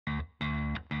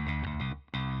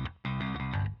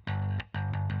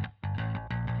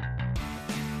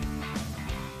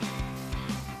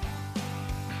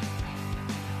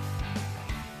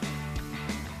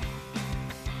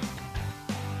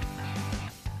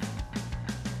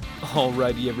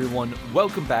Alrighty everyone,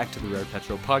 welcome back to the Rare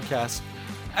Petro Podcast.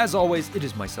 As always, it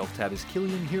is myself, Tavis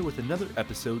Killian, here with another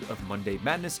episode of Monday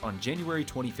Madness on January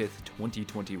 25th,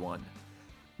 2021.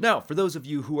 Now, for those of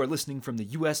you who are listening from the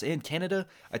US and Canada,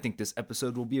 I think this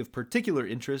episode will be of particular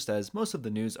interest as most of the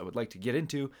news I would like to get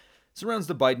into surrounds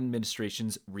the Biden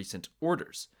administration's recent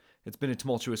orders. It's been a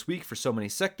tumultuous week for so many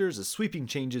sectors as sweeping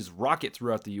changes rocket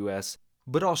throughout the US,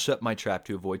 but I'll shut my trap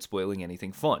to avoid spoiling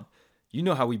anything fun. You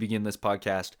know how we begin this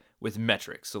podcast, with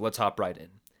metrics, so let's hop right in.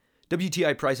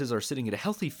 WTI prices are sitting at a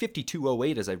healthy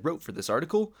 52.08 as I wrote for this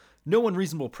article. No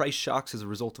unreasonable price shocks as a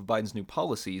result of Biden's new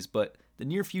policies, but the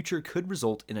near future could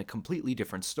result in a completely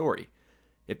different story.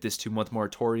 If this 2-month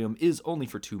moratorium is only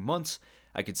for 2 months,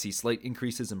 I could see slight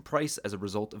increases in price as a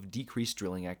result of decreased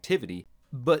drilling activity,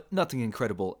 but nothing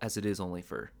incredible as it is only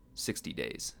for 60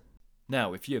 days.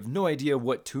 Now, if you have no idea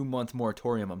what 2-month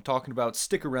moratorium I'm talking about,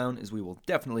 stick around as we will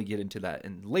definitely get into that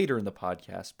later in the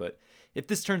podcast, but if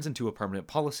this turns into a permanent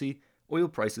policy, oil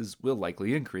prices will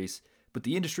likely increase, but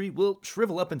the industry will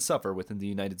shrivel up and suffer within the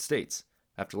United States.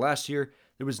 After last year,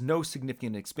 there was no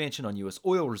significant expansion on U.S.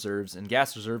 oil reserves, and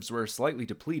gas reserves were slightly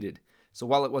depleted, so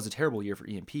while it was a terrible year for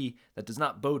E&P, that does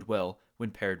not bode well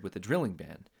when paired with a drilling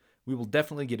ban. We will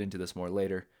definitely get into this more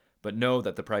later, but know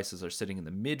that the prices are sitting in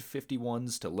the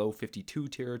mid-51s to low 52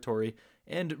 territory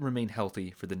and remain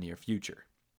healthy for the near future.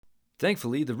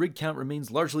 Thankfully, the rig count remains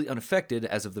largely unaffected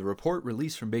as of the report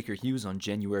released from Baker Hughes on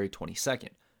January 22nd.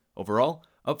 Overall,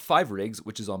 up 5 rigs,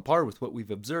 which is on par with what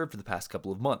we've observed for the past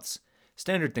couple of months.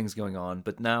 Standard things going on,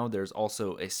 but now there's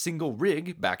also a single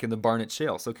rig back in the Barnett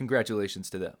Shale, so congratulations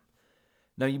to them.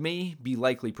 Now, you may be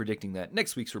likely predicting that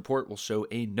next week's report will show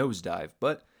a nosedive,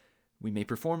 but we may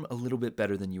perform a little bit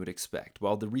better than you would expect.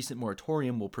 While the recent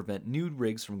moratorium will prevent new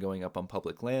rigs from going up on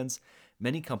public lands,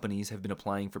 many companies have been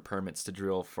applying for permits to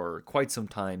drill for quite some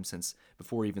time since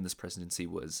before even this presidency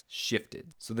was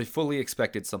shifted. So they fully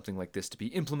expected something like this to be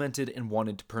implemented and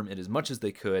wanted to permit as much as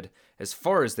they could, as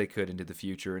far as they could into the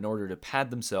future in order to pad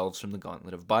themselves from the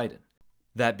gauntlet of Biden.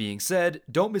 That being said,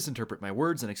 don't misinterpret my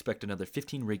words and expect another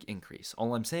 15 rig increase.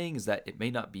 All I'm saying is that it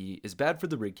may not be as bad for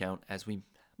the rig count as we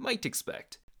might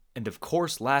expect. And of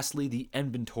course, lastly, the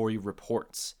inventory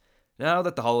reports. Now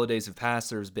that the holidays have passed,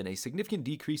 there has been a significant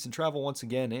decrease in travel once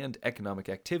again and economic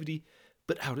activity,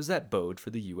 but how does that bode for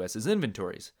the US's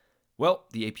inventories? Well,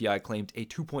 the API claimed a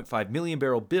 2.5 million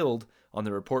barrel build on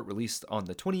the report released on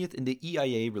the 20th, and the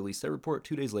EIA released their report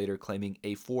 2 days later claiming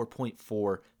a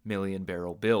 4.4 million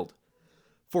barrel build.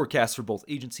 Forecasts for both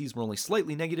agencies were only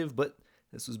slightly negative, but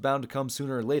this was bound to come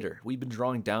sooner or later. We've been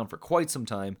drawing down for quite some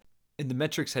time, and the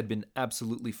metrics had been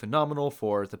absolutely phenomenal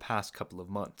for the past couple of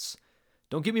months.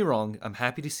 Don't get me wrong, I'm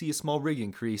happy to see a small rig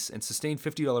increase and sustain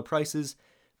 $50 prices,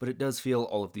 but it does feel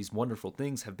all of these wonderful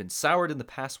things have been soured in the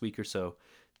past week or so,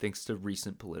 thanks to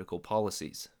recent political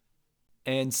policies.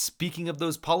 And speaking of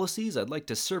those policies, I'd like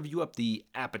to serve you up the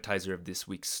appetizer of this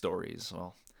week's stories.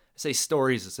 Well, I say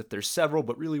stories as if there's several,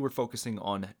 but really we're focusing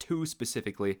on 2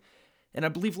 specifically. And I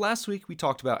believe last week we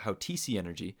talked about how TC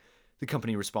Energy, the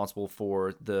company responsible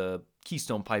for the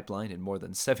Keystone Pipeline and more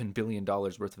than $7 billion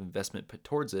worth of investment put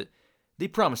towards it, they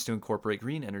promised to incorporate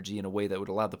green energy in a way that would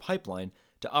allow the pipeline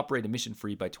to operate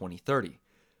emission-free by 2030.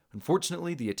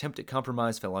 Unfortunately, the attempt at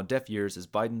compromise fell on deaf ears as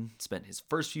Biden spent his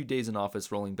first few days in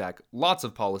office rolling back lots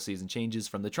of policies and changes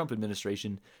from the Trump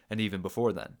administration and even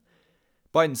before then.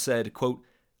 Biden said, quote,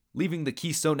 "Leaving the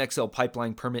Keystone XL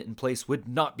pipeline permit in place would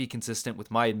not be consistent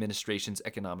with my administration's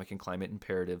economic and climate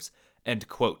imperatives," end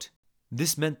quote.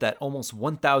 This meant that almost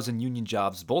 1,000 union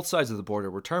jobs both sides of the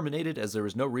border were terminated as there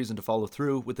was no reason to follow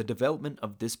through with the development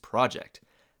of this project.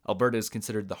 Alberta is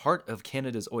considered the heart of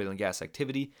Canada's oil and gas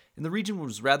activity, and the region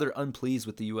was rather unpleased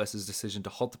with the US's decision to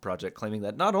halt the project, claiming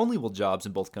that not only will jobs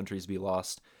in both countries be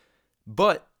lost,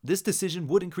 but this decision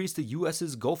would increase the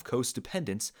US's Gulf Coast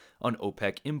dependence on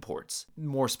OPEC imports,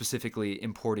 more specifically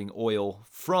importing oil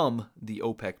from the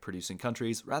OPEC producing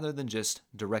countries rather than just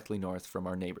directly north from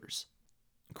our neighbors.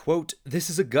 Quote, "This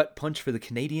is a gut punch for the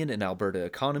Canadian and Alberta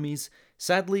economies.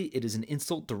 Sadly, it is an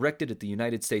insult directed at the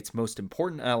United States' most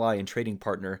important ally and trading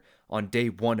partner on day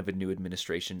one of a new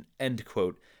administration," end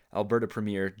quote, Alberta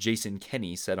Premier Jason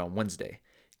Kenney said on Wednesday.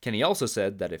 Kenney also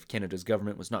said that if Canada's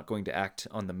government was not going to act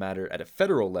on the matter at a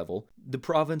federal level, the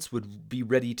province would be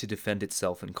ready to defend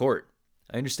itself in court.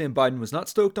 I understand Biden was not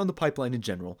stoked on the pipeline in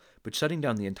general, but shutting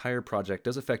down the entire project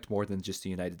does affect more than just the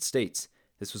United States.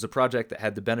 This was a project that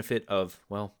had the benefit of,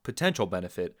 well, potential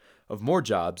benefit of more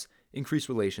jobs, increased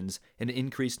relations, and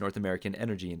increased North American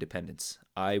energy independence.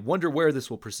 I wonder where this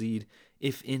will proceed,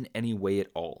 if in any way at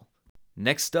all.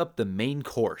 Next up, the main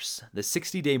course, the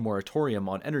 60-day moratorium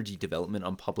on energy development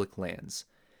on public lands.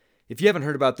 If you haven't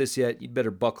heard about this yet, you'd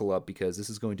better buckle up because this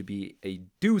is going to be a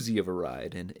doozy of a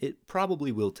ride, and it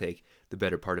probably will take the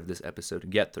better part of this episode to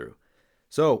get through.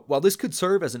 So, while this could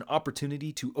serve as an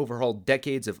opportunity to overhaul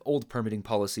decades of old permitting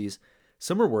policies,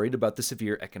 some are worried about the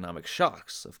severe economic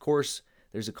shocks. Of course,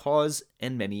 there's a cause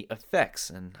and many effects,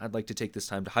 and I'd like to take this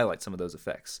time to highlight some of those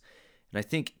effects. And I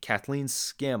think Kathleen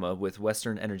Scamma with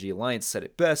Western Energy Alliance said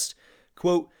it best,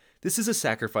 quote, "This is a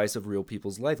sacrifice of real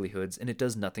people's livelihoods, and it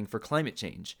does nothing for climate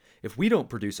change. If we don't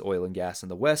produce oil and gas in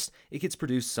the West, it gets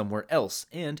produced somewhere else,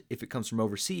 and if it comes from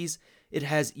overseas, it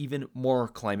has even more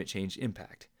climate change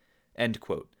impact." End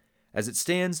quote. As it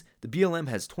stands, the BLM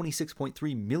has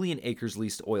 26.3 million acres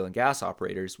leased to oil and gas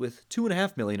operators, with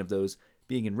 2.5 million of those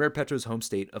being in Rare Petro's home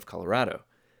state of Colorado.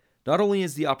 Not only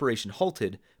is the operation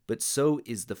halted, but so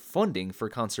is the funding for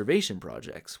conservation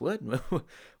projects. What?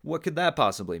 What could that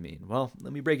possibly mean? Well,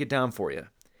 let me break it down for you.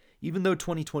 Even though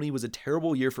 2020 was a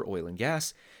terrible year for oil and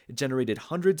gas, it generated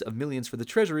hundreds of millions for the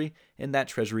Treasury, and that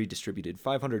Treasury distributed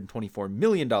 $524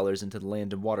 million into the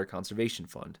Land and Water Conservation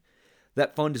Fund.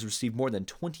 That fund has received more than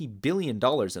 $20 billion in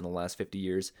the last 50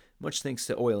 years, much thanks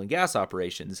to oil and gas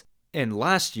operations. And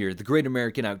last year, the Great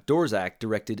American Outdoors Act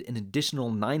directed an additional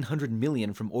 $900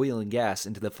 million from oil and gas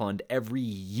into the fund every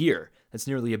year. That's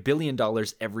nearly $1 billion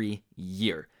every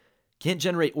year. Can't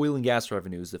generate oil and gas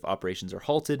revenues if operations are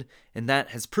halted, and that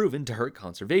has proven to hurt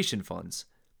conservation funds.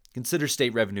 Consider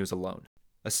state revenues alone.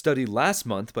 A study last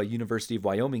month by University of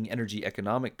Wyoming energy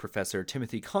economic professor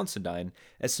Timothy Considine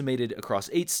estimated across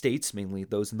 8 states, mainly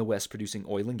those in the West producing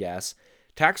oil and gas,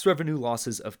 tax revenue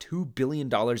losses of $2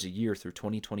 billion a year through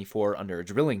 2024 under a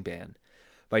drilling ban.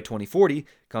 By 2040,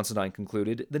 Considine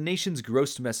concluded, the nation's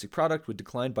gross domestic product would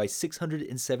decline by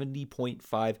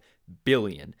 $670.5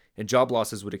 billion, and job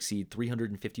losses would exceed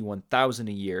 351,000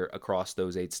 a year across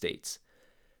those 8 states.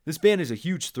 This ban is a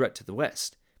huge threat to the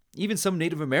West. Even some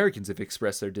Native Americans have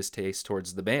expressed their distaste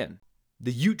towards the ban.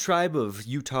 The Ute tribe of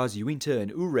Utah's Uinta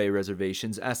and Ouray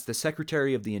reservations asked the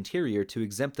Secretary of the Interior to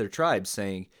exempt their tribes,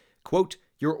 saying, quote,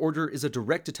 "Your order is a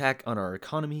direct attack on our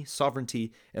economy,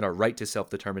 sovereignty, and our right to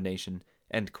self-determination,"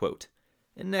 end quote.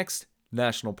 And next,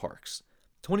 national parks.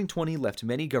 2020 left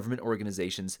many government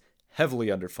organizations heavily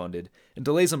underfunded, and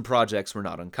delays on projects were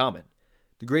not uncommon.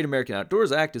 The Great American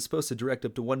Outdoors Act is supposed to direct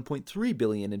up to $1.3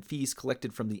 billion in fees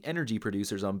collected from the energy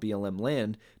producers on BLM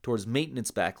land towards maintenance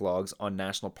backlogs on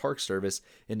National Park Service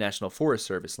and National Forest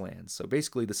Service lands. So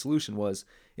basically the solution was,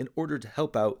 in order to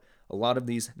help out a lot of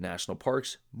these national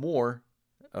parks, more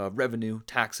revenue,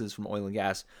 taxes from oil and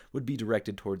gas would be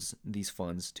directed towards these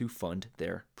funds to fund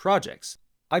their projects.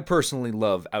 I personally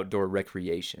love outdoor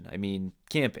recreation. I mean,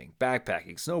 camping,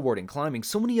 backpacking, snowboarding, climbing,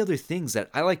 so many other things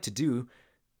that I like to do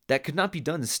that could not be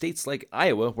done in states like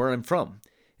Iowa, where I'm from.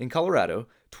 In Colorado,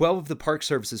 12 of the Park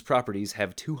Service's properties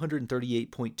have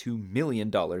 $238.2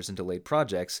 million in delayed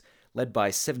projects, led by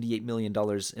 $78 million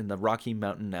in the Rocky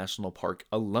Mountain National Park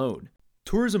alone.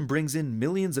 Tourism brings in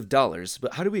millions of dollars,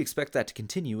 but how do we expect that to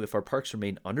continue if our parks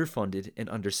remain underfunded and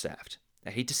understaffed? I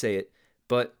hate to say it,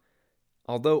 but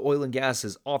although oil and gas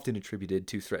is often attributed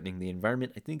to threatening the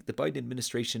environment, I think the Biden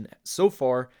administration so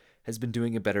far has been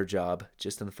doing a better job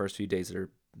just in the first few days that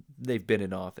they've been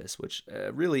in office, which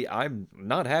really I'm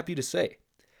not happy to say.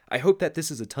 I hope that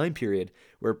this is a time period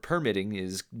where permitting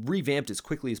is revamped as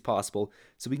quickly as possible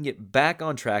so we can get back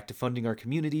on track to funding our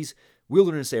communities,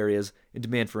 wilderness areas, and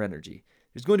demand for energy.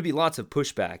 There's going to be lots of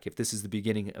pushback if this is the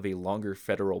beginning of a longer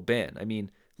federal ban. I mean,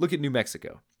 look at New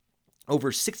Mexico.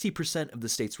 Over 60% of the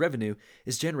state's revenue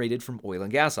is generated from oil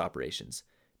and gas operations.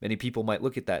 Many people might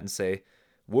look at that and say,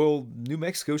 well, New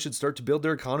Mexico should start to build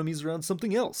their economies around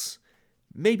something else.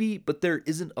 Maybe, but there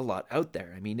isn't a lot out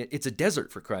there. I mean, it's a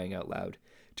desert for crying out loud.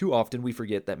 Too often we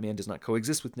forget that man does not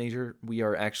coexist with nature. We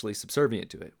are actually subservient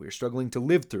to it. We are struggling to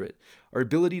live through it. Our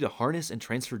ability to harness and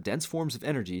transfer dense forms of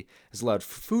energy has allowed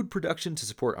food production to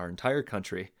support our entire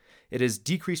country. It has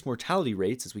decreased mortality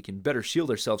rates as we can better shield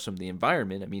ourselves from the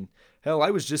environment. I mean, hell,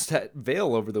 I was just at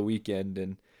Vail over the weekend,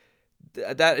 and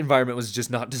that environment was just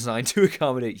not designed to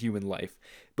accommodate human life.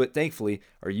 But thankfully,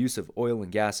 our use of oil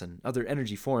and gas and other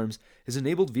energy forms has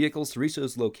enabled vehicles to reach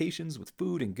those locations with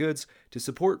food and goods to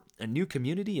support a new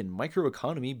community and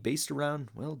microeconomy based around,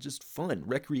 well, just fun,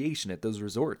 recreation at those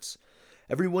resorts.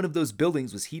 Every one of those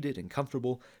buildings was heated and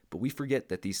comfortable, but we forget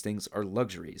that these things are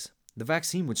luxuries. The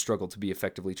vaccine would struggle to be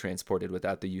effectively transported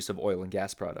without the use of oil and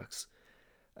gas products.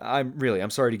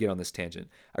 I'm sorry to get on this tangent.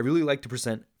 I really like to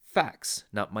present facts,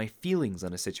 not my feelings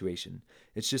on a situation.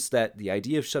 It's just that the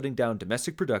idea of shutting down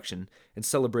domestic production and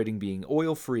celebrating being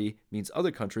oil-free means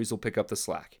other countries will pick up the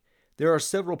slack. There are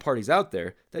several parties out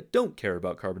there that don't care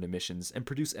about carbon emissions and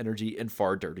produce energy in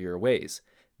far dirtier ways.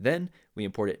 Then we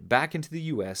import it back into the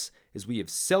US as we have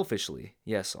selfishly,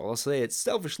 yes, I'll say it,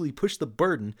 selfishly pushed the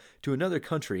burden to another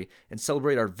country and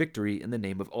celebrate our victory in the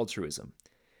name of altruism.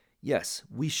 Yes,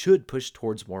 we should push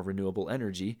towards more renewable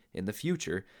energy in the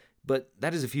future, but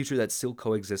that is a future that still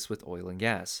coexists with oil and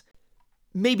gas.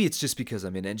 Maybe it's just because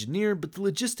I'm an engineer, but the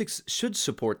logistics should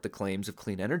support the claims of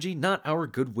clean energy, not our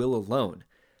goodwill alone.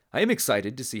 I am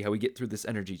excited to see how we get through this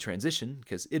energy transition,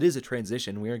 because it is a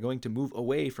transition. We are going to move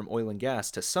away from oil and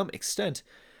gas to some extent,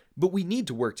 but we need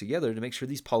to work together to make sure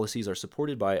these policies are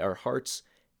supported by our hearts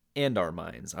and our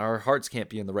minds. Our hearts can't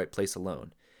be in the right place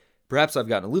alone. Perhaps I've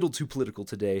gotten a little too political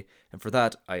today, and for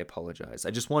that, I apologize.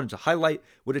 I just wanted to highlight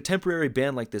what a temporary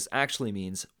ban like this actually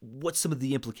means, what some of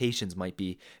the implications might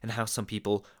be, and how some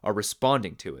people are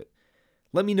responding to it.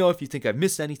 Let me know if you think I've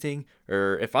missed anything,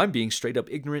 or if I'm being straight up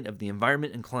ignorant of the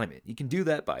environment and climate. You can do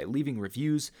that by leaving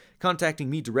reviews, contacting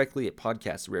me directly at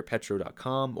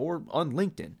podcast@rarepetro.com, or on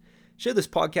LinkedIn. Share this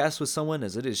podcast with someone,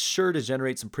 as it is sure to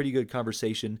generate some pretty good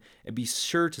conversation, and be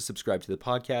sure to subscribe to the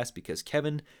podcast because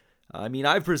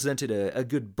I've presented a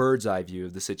good bird's eye view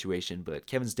of the situation, but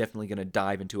Kevin's definitely going to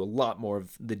dive into a lot more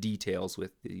of the details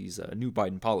with these new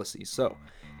Biden policies. So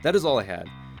that is all I had.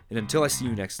 And until I see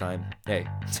you next time, hey,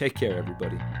 take care,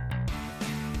 everybody.